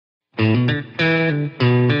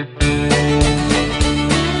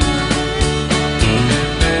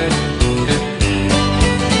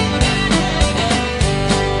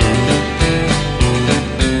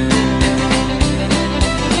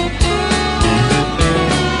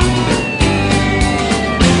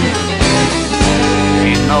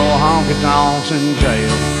Tonks in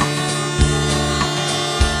jail.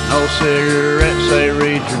 No cigarettes, they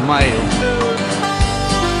read your mail.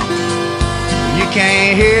 You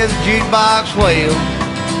can't hear the jukebox wail.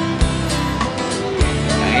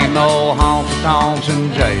 Ain't no honky tonks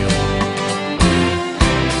in jail.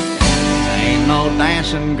 Ain't no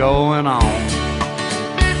dancing going on.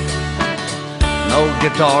 No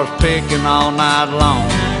guitars picking all night long.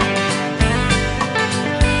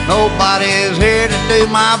 Nobody's here to do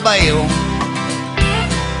my bail.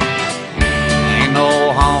 Ain't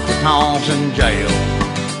no honky-tonks in jail.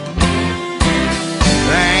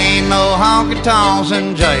 There ain't no honky-tonks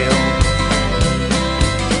in jail.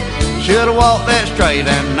 Should've walked that straight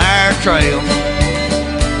and narrow trail.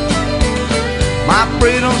 My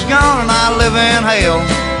freedom's gone and I live in hell.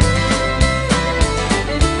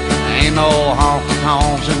 Ain't no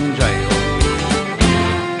honky-tonks in jail.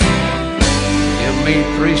 Me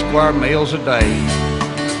 3 square meals a day,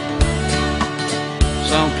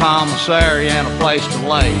 some commissary and a place to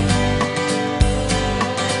lay.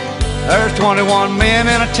 There's 21 men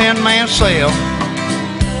in a 10-man cell.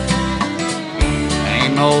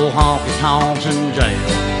 Ain't no honky-tonks in jail.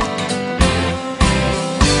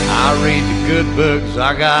 I read the good books,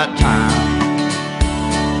 I got time.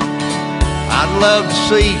 I'd love to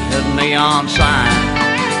see a neon sign.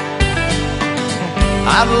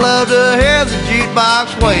 I'd love to hear the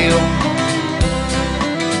jukebox wail.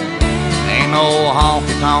 Ain't no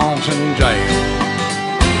honky-tonks in jail.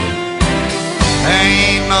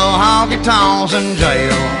 Ain't no honky-tonks in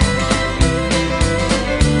jail.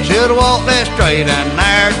 Should've walked that straight and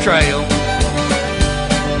narrow trail.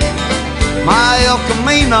 My El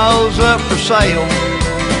Camino's up for sale.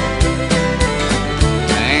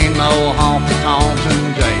 Ain't no honky-tonks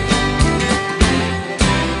in jail.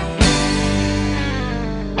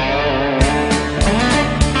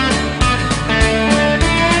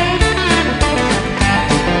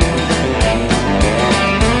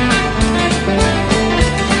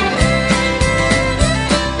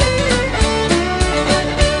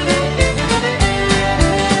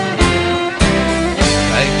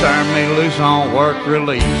 On work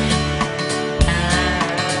release,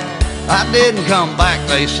 I didn't come back,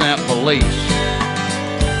 they sent police.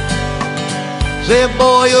 Said,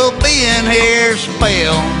 boy, you'll be in here a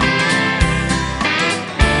spell.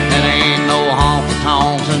 And ain't no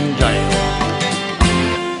honky-tonks in jail.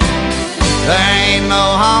 There ain't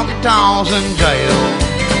no honky-tonks in jail.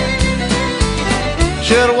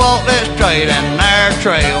 Should've walked that straight and narrow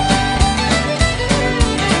trail.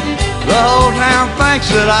 The whole town thinks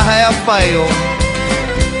that I have failed.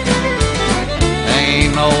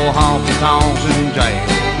 Ain't no honky-tonks in jail.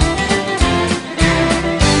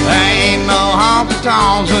 Ain't no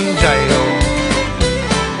honky-tonks in jail.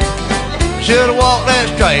 Should've walked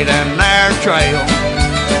that straight and narrow trail.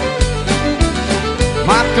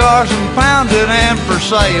 My car's impounded and for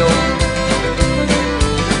sale.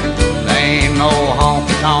 Ain't no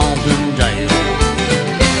honky-tonks in